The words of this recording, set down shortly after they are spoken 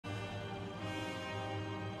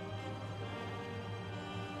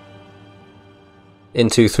In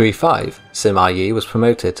 235, Sima Yi was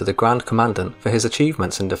promoted to the Grand Commandant for his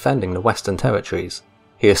achievements in defending the Western Territories.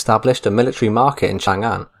 He established a military market in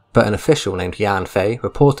Chang'an, but an official named Yan Fei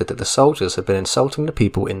reported that the soldiers had been insulting the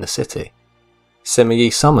people in the city. Sima Yi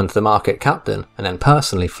summoned the market captain and then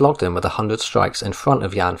personally flogged him with 100 strikes in front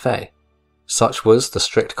of Yan Fei. Such was the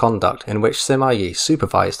strict conduct in which Sima Yi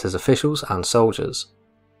supervised his officials and soldiers.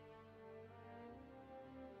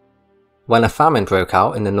 When a famine broke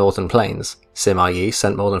out in the northern plains, Sima Yi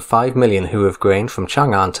sent more than 5 million hu of grain from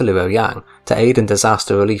Chang'an to Luoyang to aid in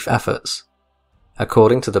disaster relief efforts.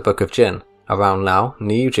 According to the Book of Jin, around now,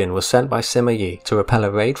 Niu-jin was sent by Sima Yi to repel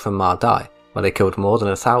a raid from Ma Dai, where they killed more than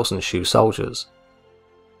 1,000 Shu soldiers.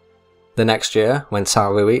 The next year, when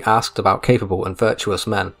Cao Rui asked about capable and virtuous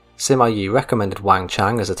men, Sima Yi recommended Wang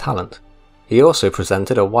Chang as a talent. He also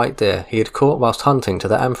presented a white deer he had caught whilst hunting to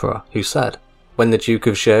the emperor, who said, "When the Duke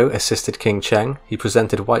of Zhou assisted King Cheng, he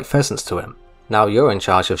presented white pheasants to him. Now you're in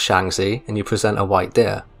charge of Shaanxi and you present a white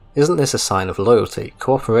deer. Isn't this a sign of loyalty,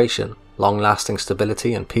 cooperation, long-lasting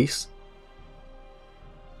stability and peace?"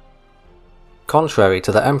 Contrary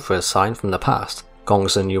to the emperor's sign from the past,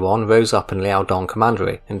 Gongsun Yuan rose up in Liaodong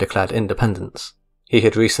Commandery and declared independence. He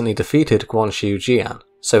had recently defeated Guanshu Jian,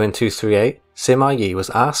 so in 238, Sima Yi was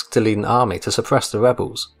asked to lead an army to suppress the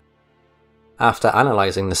rebels. After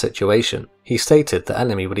analysing the situation, he stated the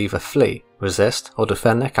enemy would either flee, resist, or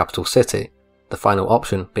defend their capital city, the final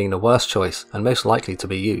option being the worst choice and most likely to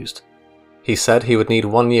be used. He said he would need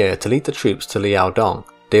 1 year to lead the troops to Liaodong,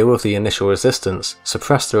 deal with the initial resistance,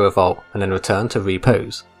 suppress the revolt, and then return to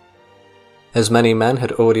repose. As many men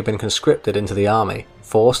had already been conscripted into the army,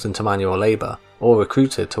 forced into manual labour, or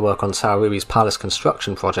recruited to work on Cao Rui's palace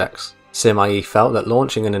construction projects, Sima Yi felt that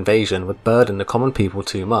launching an invasion would burden the common people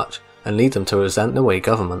too much and lead them to resent the Wei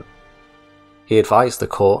government. He advised the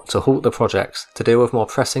court to halt the projects to deal with more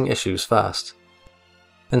pressing issues first.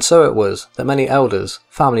 And so it was that many elders,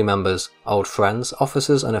 family members, old friends,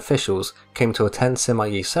 officers and officials came to attend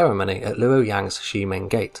Sima Yi's ceremony at Luoyang's Ximing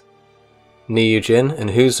Gate. Niu-jin and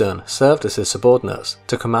Hu Zun served as his subordinates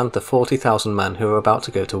to command the 40,000 men who were about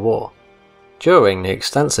to go to war. During the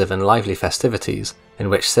extensive and lively festivities in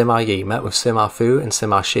which Sima Yi met with Sima Fu and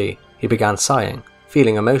Sima Shi, he began sighing,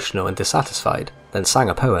 feeling emotional and dissatisfied, then sang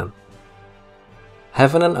a poem.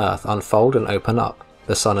 Heaven and earth unfold and open up,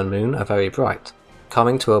 the sun and moon are very bright,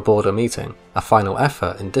 coming to a border meeting, a final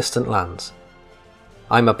effort in distant lands.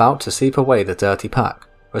 I'm about to sweep away the dirty pack,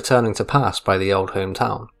 returning to pass by the old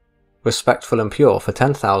hometown. Respectful and pure for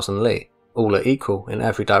 10,000 li, all are equal in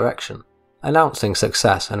every direction. Announcing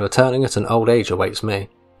success and returning at an old age awaits me,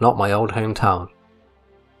 not my old hometown.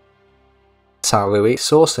 Cao Rui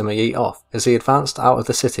saw Sima Yi off as he advanced out of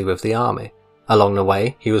the city with the army. Along the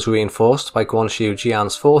way, he was reinforced by Guanshu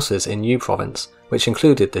Jian's forces in Yu province, which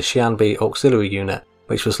included the Xianbi Auxiliary Unit,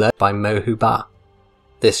 which was led by Mo Hu Ba.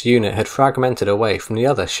 This unit had fragmented away from the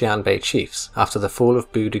other Xianbei chiefs after the fall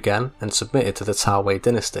of Bu Dugen and submitted to the Cao Wei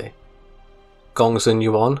dynasty. Gongsun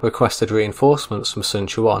Yuan requested reinforcements from Sun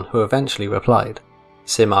Quan, who eventually replied.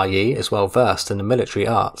 Sima Yi is well versed in the military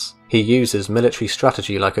arts. He uses military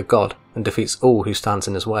strategy like a god and defeats all who stands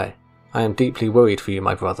in his way. I am deeply worried for you,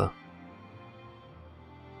 my brother.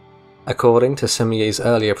 According to Sima Yi's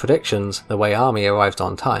earlier predictions, the Wei army arrived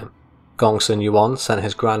on time. Gongsun Yuan sent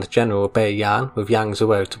his Grand General Bei Yan with Yang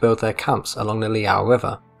Zuo to build their camps along the Liao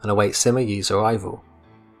River and await Sima Yi's arrival.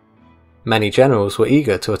 Many generals were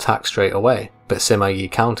eager to attack straight away, but Sima Yi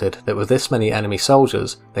countered that with this many enemy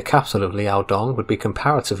soldiers, the capital of Liaodong would be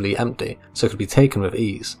comparatively empty, so could be taken with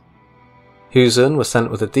ease. Hu Zun was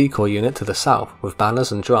sent with a decoy unit to the south with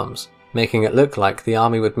banners and drums, making it look like the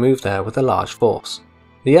army would move there with a large force.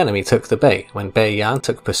 The enemy took the bait when Bei Yan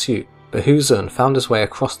took pursuit, but Hu Zun found his way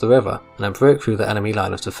across the river and then broke through the enemy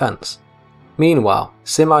line of defence. Meanwhile,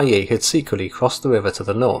 Sima Yi had secretly crossed the river to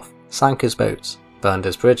the north, sank his boats, burned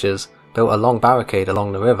his bridges, built a long barricade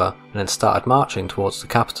along the river, and then started marching towards the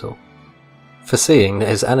capital. Foreseeing that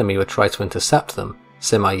his enemy would try to intercept them,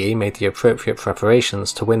 Sima Yi made the appropriate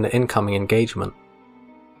preparations to win the incoming engagement.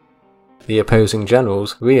 The opposing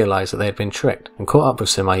generals realised that they had been tricked and caught up with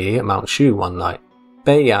Sima Yi at Mount Shu one night.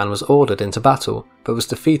 Bei Yan was ordered into battle, but was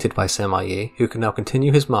defeated by Sima Yi, who could now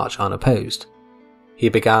continue his march unopposed. He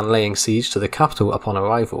began laying siege to the capital upon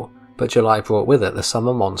arrival, but July brought with it the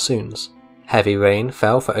summer monsoons. Heavy rain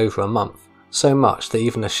fell for over a month, so much that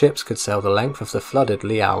even the ships could sail the length of the flooded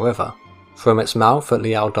Liao River, from its mouth at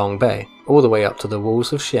Liaodong Bay all the way up to the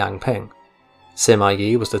walls of Xiangping. Sima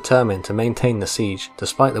Yi was determined to maintain the siege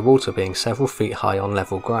despite the water being several feet high on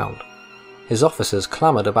level ground. His officers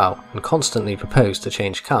clamoured about and constantly proposed to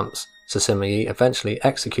change camps, so Sima Yi eventually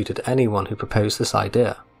executed anyone who proposed this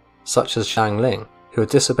idea, such as Xuanling, who had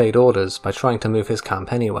disobeyed orders by trying to move his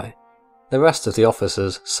camp anyway. The rest of the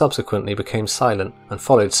officers subsequently became silent and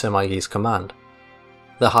followed Sima Yi's command.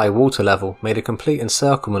 The high water level made a complete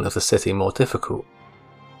encirclement of the city more difficult.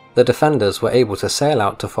 The defenders were able to sail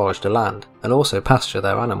out to forage the land and also pasture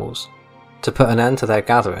their animals. To put an end to their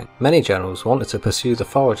gathering, many generals wanted to pursue the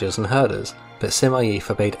foragers and herders, but Sima Yi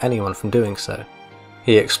forbade anyone from doing so.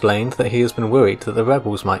 He explained that he has been worried that the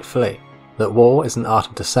rebels might flee, that war is an art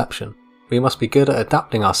of deception. We must be good at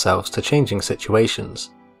adapting ourselves to changing situations.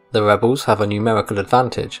 The rebels have a numerical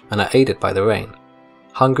advantage and are aided by the rain.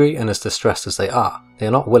 Hungry and as distressed as they are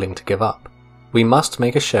not willing to give up. We must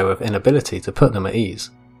make a show of inability to put them at ease.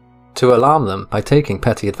 To alarm them by taking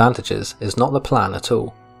petty advantages is not the plan at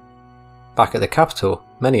all. Back at the capital,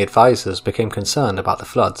 many advisors became concerned about the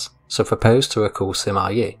floods, so proposed to recall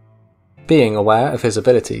Sima Yi. Being aware of his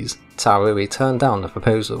abilities, Cao Rui turned down the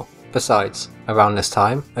proposal. Besides, around this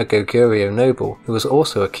time, a Goguryeo noble who was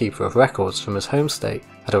also a keeper of records from his home state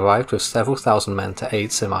had arrived with several thousand men to aid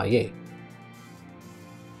Sima Yi.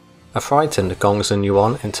 A frightened Gongsun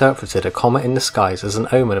Yuan interpreted a comet in the skies as an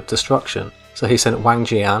omen of destruction, so he sent Wang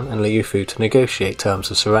Jian and Liu Fu to negotiate terms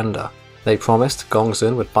of surrender. They promised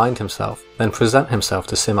Gongsun would bind himself, then present himself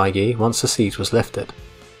to Sima Yi once the siege was lifted.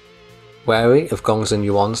 Wary of Gongsun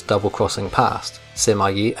Yuan's double-crossing past,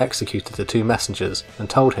 Sima Yi executed the two messengers and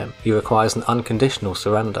told him he requires an unconditional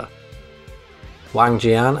surrender. Wang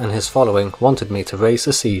Jian and his following wanted me to raise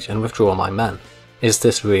the siege and withdraw my men. Is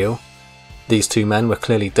this real? These two men were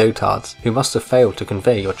clearly dotards who must have failed to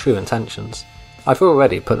convey your true intentions. I've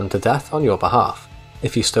already put them to death on your behalf.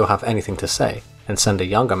 If you still have anything to say, then send a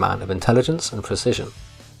younger man of intelligence and precision.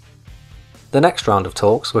 The next round of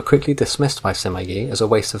talks were quickly dismissed by Sima Yi as a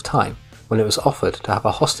waste of time when it was offered to have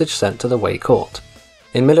a hostage sent to the Wei court.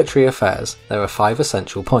 In military affairs, there are 5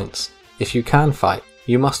 essential points. If you can fight,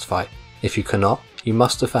 you must fight. If you cannot, you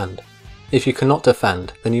must defend. If you cannot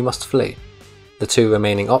defend, then you must flee. The 2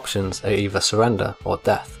 remaining options are either surrender or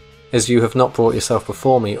death. As you have not brought yourself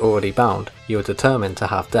before me already bound, you are determined to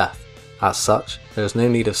have death. As such, there is no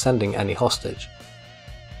need of sending any hostage.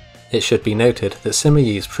 It should be noted that Sima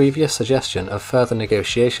Yi's previous suggestion of further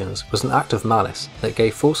negotiations was an act of malice that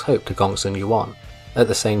gave false hope to Gongsun Yuan. At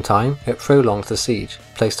the same time, it prolonged the siege,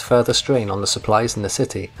 placed further strain on the supplies in the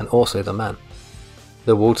city and also the men.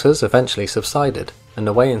 The waters eventually subsided, and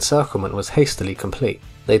the Wei encirclement was hastily complete.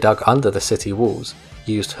 They dug under the city walls,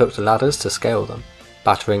 used hooked ladders to scale them.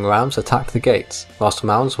 Battering rams attacked the gates, whilst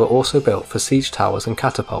mounds were also built for siege towers and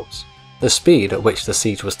catapults. The speed at which the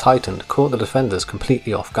siege was tightened caught the defenders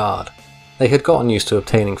completely off guard. They had gotten used to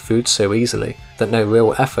obtaining food so easily that no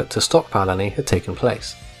real effort to stockpile any had taken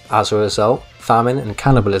place. As a result, famine and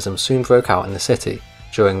cannibalism soon broke out in the city,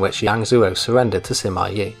 during which Yang Zuo surrendered to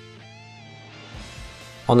Sima Yi.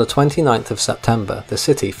 On the 29th of September, the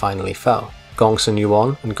city finally fell. Gongsun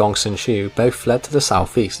Yuan and Gongsun Shu both fled to the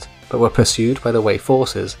southeast, but were pursued by the Wei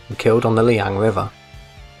forces and killed on the Liang River.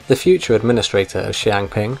 The future administrator of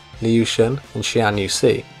Xiangping, Liu Shun and Xian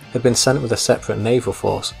Yusi had been sent with a separate naval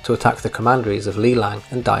force to attack the commanderies of Lilang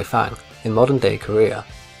and Daifang in modern-day Korea.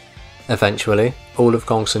 Eventually, all of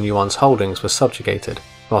Gongsun Yuan's holdings were subjugated,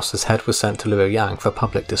 whilst his head was sent to Luoyang for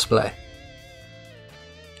public display.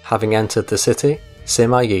 Having entered the city,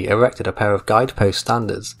 Sima Yi erected a pair of guidepost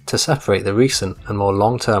standards to separate the recent and more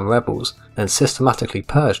long-term rebels and systematically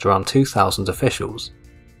purged around 2,000 officials.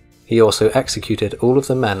 He also executed all of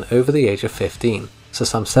the men over the age of 15, so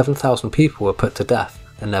some 7,000 people were put to death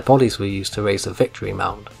and their bodies were used to raise a victory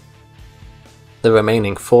mound. The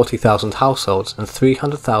remaining 40,000 households and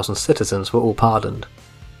 300,000 citizens were all pardoned.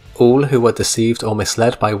 All who were deceived or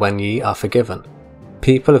misled by Wen Yi are forgiven.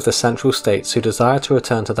 People of the central states who desire to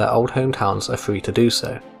return to their old hometowns are free to do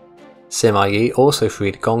so. Sima Yi also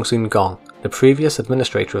freed Gongsun Gong, the previous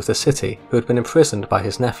administrator of the city who had been imprisoned by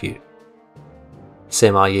his nephew.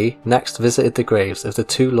 Sima Yi next visited the graves of the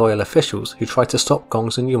 2 loyal officials who tried to stop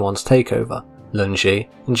Gongsun Yuan's takeover, Lun Ji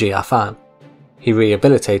and Jia Fan. He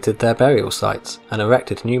rehabilitated their burial sites and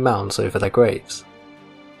erected new mounds over their graves.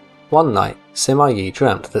 One night, Sima Yi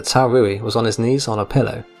dreamt that Cao Rui was on his knees on a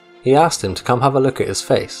pillow. He asked him to come have a look at his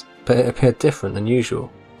face, but it appeared different than usual.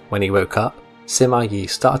 When he woke up, Sima Yi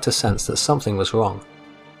started to sense that something was wrong.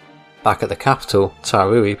 Back at the capital, Cao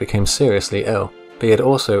Rui became seriously ill, but he had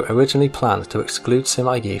also originally planned to exclude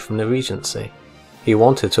Sima Yi from the regency. He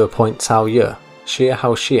wanted to appoint Cao Ye, Xie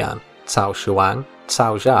Hao Xian, Cao Shuang,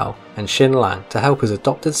 Cao Zhao, and Xin Lang to help his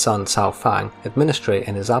adopted son Cao Fang administrate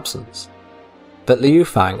in his absence. But Liu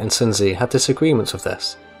Fang and Zizhi had disagreements with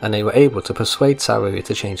this, and they were able to persuade Cao Rui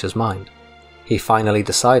to change his mind. He finally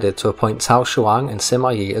decided to appoint Cao Shuang and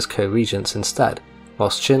Sima Yi as co-regents instead,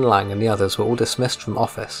 whilst Qin Lang and the others were all dismissed from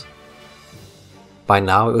office. By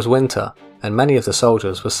now it was winter, and many of the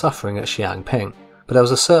soldiers were suffering at Xiangping, but there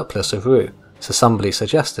was a surplus of ru, so somebody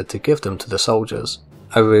suggested to give them to the soldiers.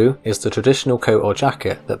 A ru is the traditional coat or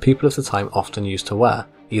jacket that people of the time often used to wear,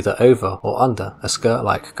 either over or under a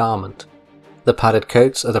skirt-like garment. The padded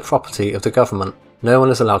coats are the property of the government. No one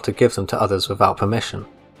is allowed to give them to others without permission.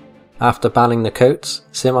 After banning the coats,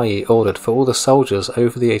 Sima Yi ordered for all the soldiers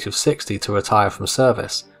over the age of 60 to retire from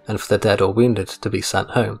service, and for the dead or wounded to be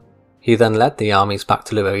sent home. He then led the armies back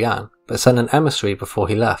to Luoyang, but sent an emissary before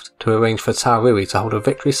he left to arrange for Cao Rui to hold a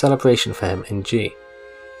victory celebration for him in Ji.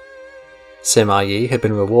 Sima Yi had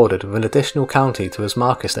been rewarded with an additional county to his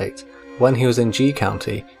mark estate. When he was in Ji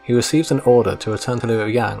County, he received an order to return to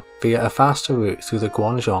Luoyang via a faster route through the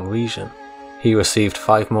Guangzhong region. He received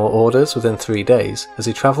 5 more orders within 3 days as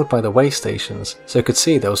he travelled by the way stations, so could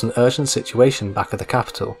see there was an urgent situation back at the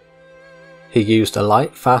capital. He used a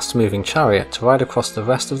light, fast-moving chariot to ride across the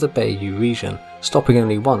rest of the Beiyu region, stopping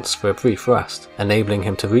only once for a brief rest, enabling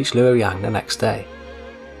him to reach Luoyang the next day.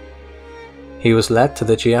 He was led to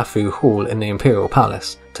the Jiafu Hall in the Imperial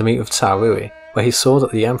Palace to meet with Cao Rui, where he saw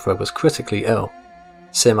that the Emperor was critically ill.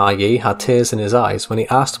 Sima Yi had tears in his eyes when he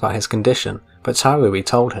asked about his condition, but Cao Rui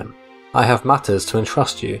told him, "I have matters to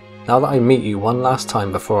entrust you. Now that I meet you one last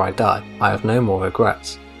time before I die, I have no more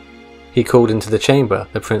regrets." He called into the chamber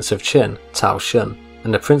the Prince of Qin, Cao Shun,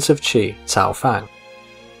 and the Prince of Qi, Cao Fang.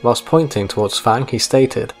 Whilst pointing towards Fang, he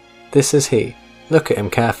stated, "This is he. Look at him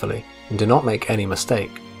carefully, and do not make any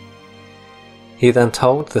mistake." He then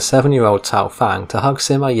told the 7-year-old Cao Fang to hug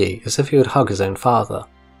Sima Yi as if he would hug his own father.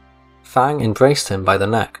 Fang embraced him by the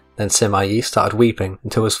neck, then Sima Yi started weeping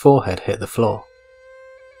until his forehead hit the floor.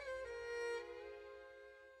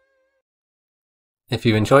 If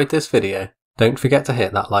you enjoyed this video, don't forget to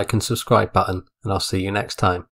hit that like and subscribe button, and I'll see you next time.